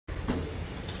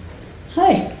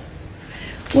Hi.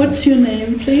 What's your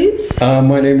name, please?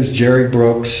 My name is Jerry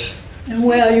Brooks. And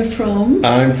where are you from?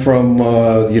 I'm from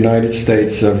the United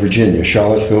States of Virginia,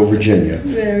 Charlottesville, Virginia.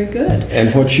 Very good.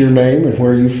 And what's your name and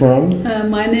where are you from?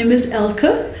 My name is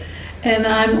Elke, and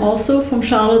I'm also from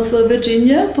Charlottesville,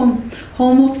 Virginia, from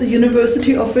home of the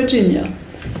University of Virginia.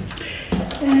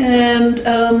 And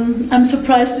I'm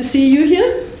surprised to see you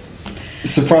here.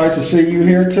 Surprised to see you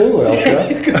here too,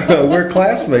 Elke. We're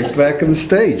classmates back in the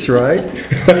States, right?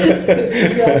 That's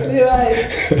exactly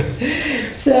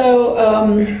right. So,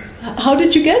 how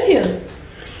did you get here?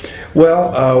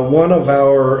 Well, one of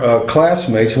our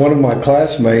classmates, one of my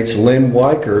classmates, Lynn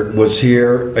Weichert, was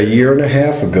here a year and a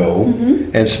half ago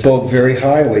and spoke very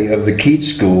highly of the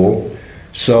Keats School.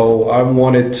 So I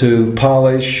wanted to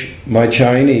polish my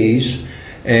Chinese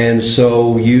and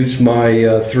so used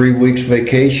my 3 weeks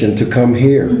vacation to come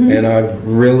here. And I've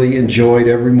really enjoyed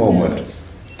every moment.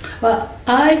 Well,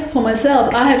 for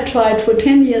myself, I have tried for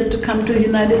 10 years to come to the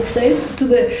United States,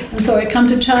 come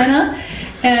to China,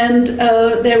 and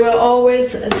there were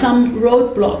always some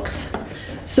roadblocks.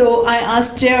 So I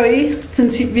asked Jerry,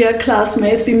 since we are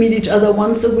classmates, we meet each other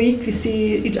once a week, we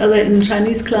see each other in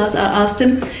Chinese class, I asked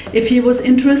him if he was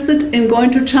interested in going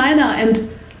to China, and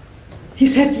he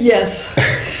said yes.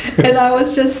 And I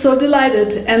was just so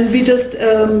delighted, and we just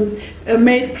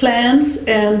made plans,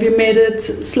 and we made it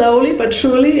slowly but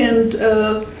surely, and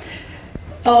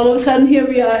all of a sudden here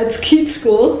we are at Keats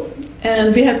School,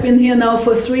 and we have been here now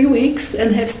for 3 weeks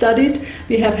and have studied.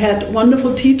 We have had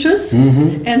wonderful teachers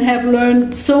and have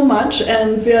learned so much,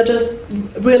 and we are just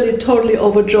really totally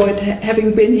overjoyed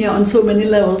having been here on so many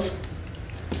levels.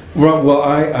 Well,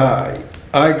 I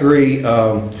agree.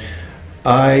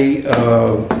 I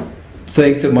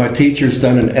think that my teacher's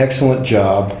done an excellent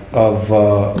job of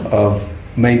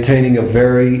maintaining a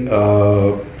very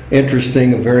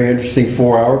interesting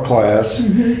 4-hour class,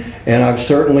 and I've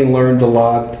certainly learned a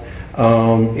lot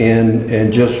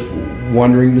in just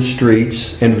wandering the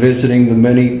streets and visiting the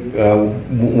many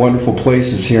wonderful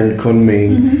places here in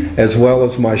Kunming, as well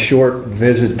as my short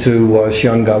visit to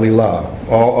Shangri-La,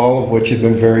 all of which have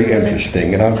been very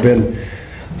interesting, and I've been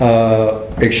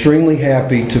extremely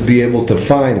happy to be able to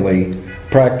finally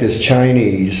practice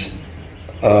Chinese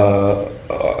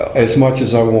as much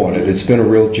as I wanted. It's been a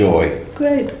real joy.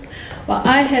 Great. Well,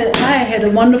 I had a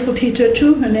wonderful teacher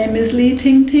too. Her name is Li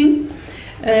Ting,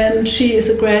 and she is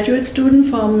a graduate student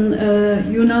from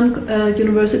Yunnan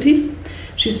University.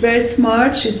 She's very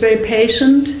smart, she's very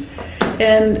patient,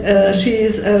 and she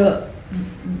is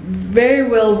very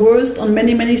well versed on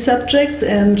many subjects,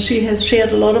 and she has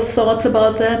shared a lot of thoughts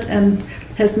about that and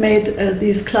has made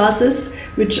these classes,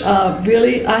 which are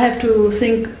really, I have to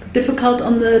think, difficult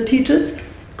on the teachers,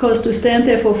 because to stand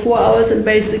there for 4 hours and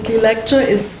basically lecture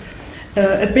is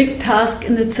a big task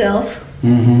in itself.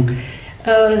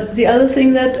 The other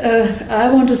thing that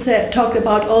I want to talk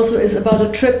about also is about a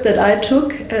trip that I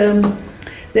took.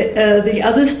 The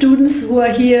other students who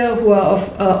are here, who are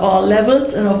of all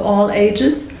levels and of all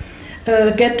ages,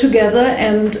 get together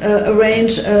and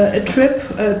arrange a trip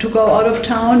to go out of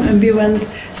town, and we went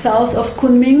south of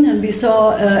Kunming and we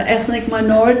saw ethnic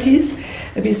minorities.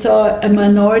 We saw a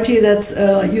minority that's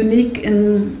unique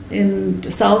in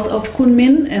the south of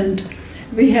Kunming, and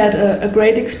we had a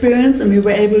great experience, and we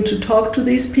were able to talk to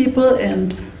these people,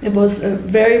 and it was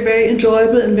very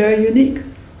enjoyable and very unique.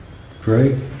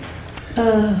 Great.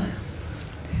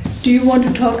 Do you want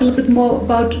to talk a little bit more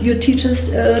about your teacher's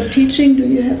teaching? Do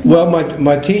you have? Well,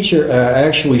 my teacher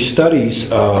actually studies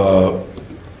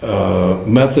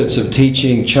methods of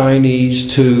teaching Chinese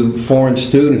to foreign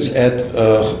students at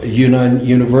Yunnan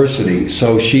University.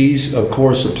 So she's, of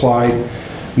course, applied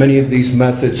many of these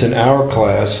methods in our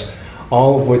class,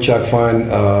 all of which I find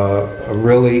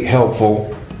really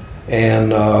helpful.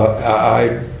 And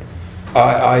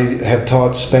I have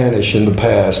taught Spanish in the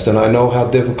past, and I know how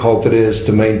difficult it is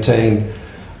to maintain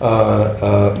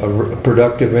a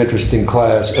productive, interesting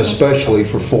class, especially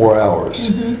for 4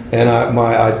 hours. And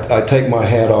I take my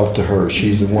hat off to her.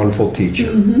 She's a wonderful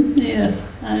teacher.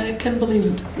 Yes, I can believe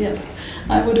it. Yes,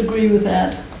 I would agree with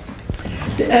that.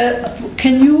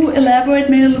 Can you elaborate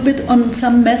maybe a little bit on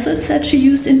some methods that she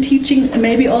used in teaching?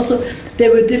 Maybe also they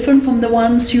were different from the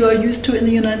ones you are used to in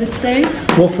the United States?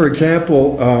 Well, for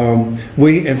example,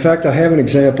 in fact, I have an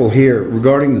example here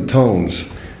regarding the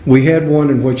tones. We had one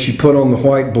in which she put on the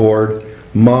whiteboard,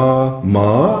 ma,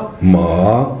 ma,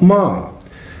 ma, ma.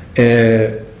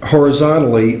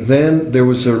 Horizontally, then there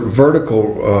was a vertical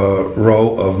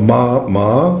row of ma,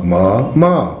 ma, ma,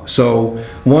 ma. So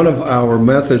one of our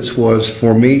methods was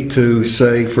for me to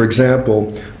say, for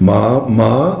example, ma,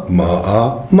 ma,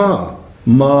 ma, ma,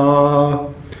 ma,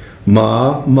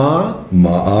 ma, ma,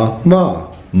 ma,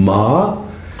 ma, ma.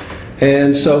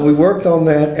 And so we worked on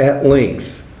that at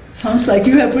length. Sounds like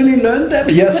you have really learned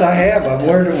that. Yes, I have. I've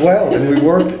learned it well. And we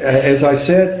worked, as I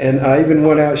said, and I even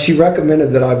went out. She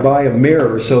recommended that I buy a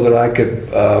mirror so that I could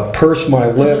purse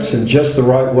my lips in just the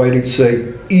right way to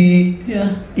say E,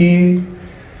 Yeah. E.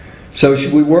 So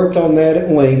we worked on that at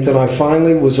length, and I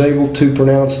finally was able to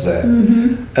pronounce that.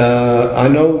 I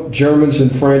know Germans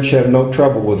and French have no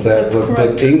trouble with that,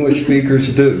 but English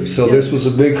speakers do. So Yes. this was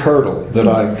a big hurdle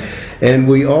that and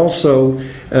we also,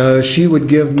 she would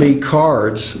give me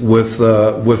cards with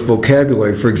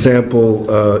vocabulary. For example,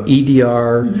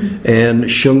 EDR and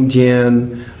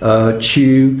Shengjian,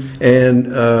 Chu, and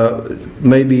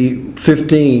maybe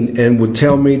 15, and would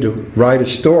tell me to write a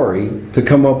story, to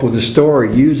come up with a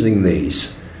story using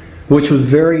these, which was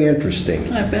very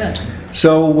interesting. I bet.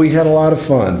 So we had a lot of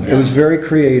fun. It was very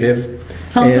creative.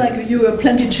 Sounds And like you were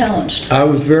plenty challenged. I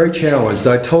was very challenged.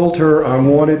 I told her I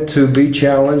wanted to be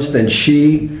challenged, and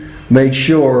she made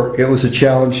sure it was a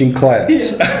challenging class.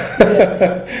 Yes.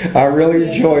 I really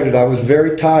enjoyed it. I was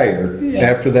very tired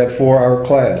after that 4-hour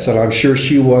class, and I'm sure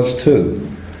she was too.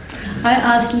 I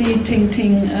asked Li Ting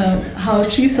Ting how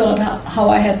she thought how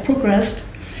I had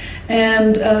progressed,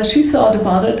 and she thought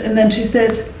about it, and then she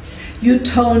said, "Your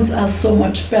tones are so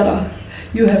much better.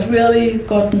 You have really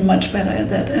gotten much better at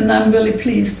that," and I'm really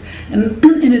pleased. And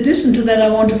in addition to that, I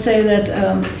want to say that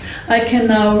I can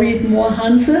now read more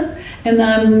Hanse, and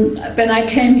when I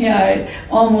came here, I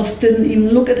almost didn't even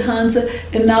look at Hanse,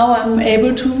 and now I'm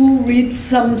able to read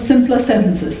some simpler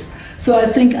sentences. So I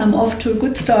think I'm off to a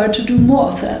good start to do more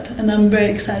of that, and I'm very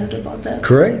excited about that.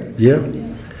 Great, yeah.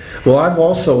 Yes. Well, I've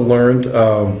also learned,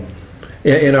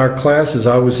 in our classes,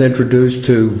 I was introduced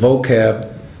to vocab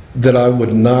that I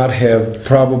would not have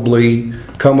probably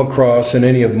come across in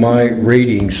any of my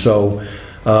readings. So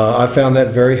I found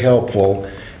that very helpful.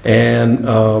 And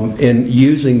in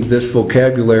using this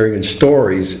vocabulary in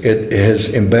stories, it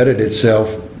has embedded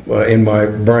itself in my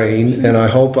brain, and I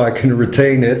hope I can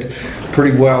retain it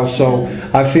pretty well. So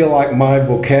I feel like my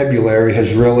vocabulary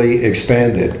has really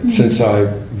expanded since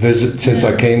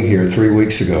I came here 3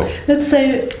 weeks ago. Let's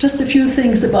say just a few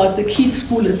things about the Keats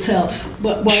School itself.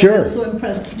 Why Sure. I'm so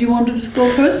impressed. Do you want to go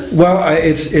first? Well,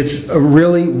 it's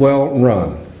really well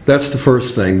run. That's the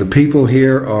first thing. The people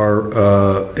here are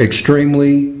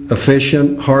extremely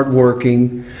efficient,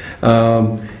 hardworking.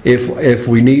 If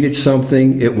we needed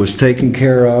something, it was taken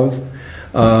care of.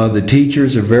 The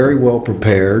teachers are very well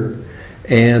prepared,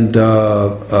 and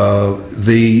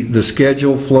the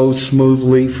schedule flows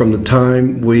smoothly from the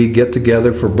time we get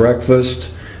together for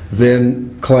breakfast, then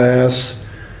class,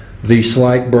 the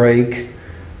slight break,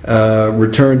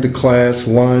 return to class,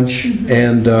 lunch,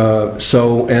 and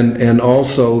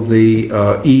also the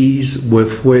ease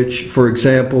with which, for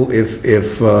example,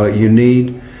 if you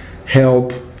need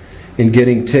help in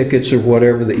getting tickets or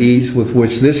whatever, the ease with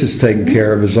which this is taken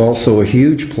care of is also a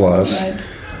huge plus. Right.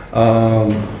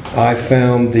 I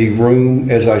found the room,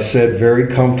 as I said, very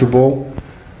comfortable,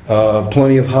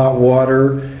 plenty of hot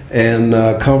water, and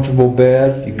comfortable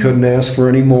bed. You couldn't ask for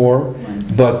any more.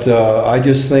 But I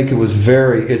just think it was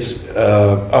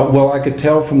well, I could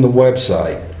tell from the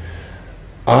website.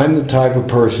 I'm the type of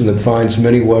person that finds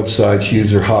many websites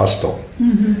user hostile.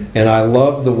 And I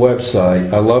love the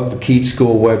website. I love the Keats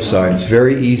School website. It's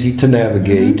very easy to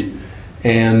navigate.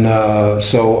 And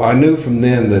so I knew from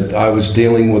then that I was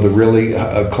dealing with a really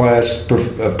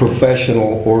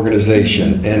professional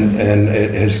organization. And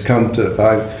it has come to,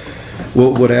 I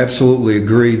would absolutely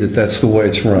agree that that's the way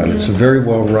it's run. It's a very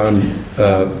well run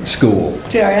school.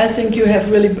 Jerry, I think you have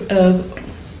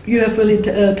really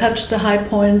touched the high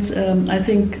points. I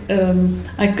think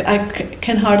I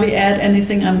can hardly add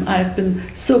anything. I've been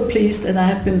so pleased, and I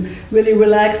have been really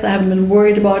relaxed. I haven't been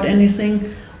worried about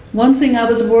anything. One thing I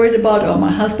was worried about, or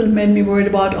my husband made me worried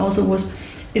about also,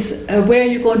 is where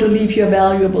you're going to leave your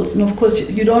valuables. And of course,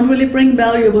 you don't really bring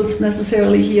valuables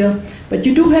necessarily here, but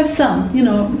you do have some,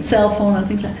 cell phone and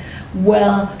things like that.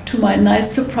 Well, to my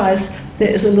nice surprise, there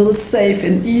is a little safe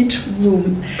in each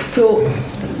room. So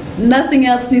nothing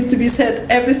else needs to be said.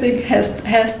 Everything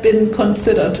has been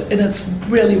considered, and it's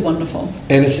really wonderful.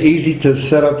 And it's easy to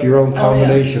set up your own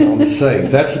combination on the safe.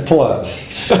 That's a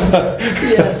plus.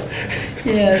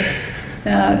 Yes.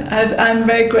 I'm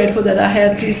very grateful that I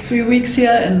had these 3 weeks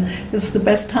here, and it's the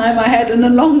best time I had in a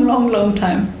long, long, long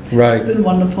time. Right. It's been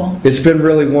wonderful. It's been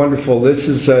really wonderful. This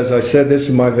is, as I said, this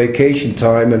is my vacation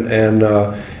time, and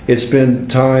it's been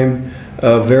time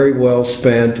very well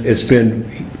spent. It's been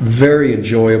very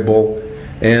enjoyable,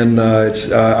 and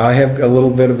I have a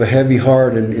little bit of a heavy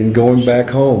heart in going back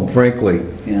home, frankly.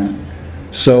 Yeah.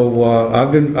 So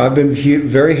I've been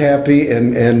very happy,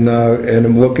 and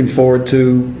I'm looking forward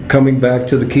to coming back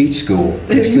to the Keats School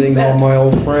and seeing all my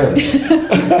old friends.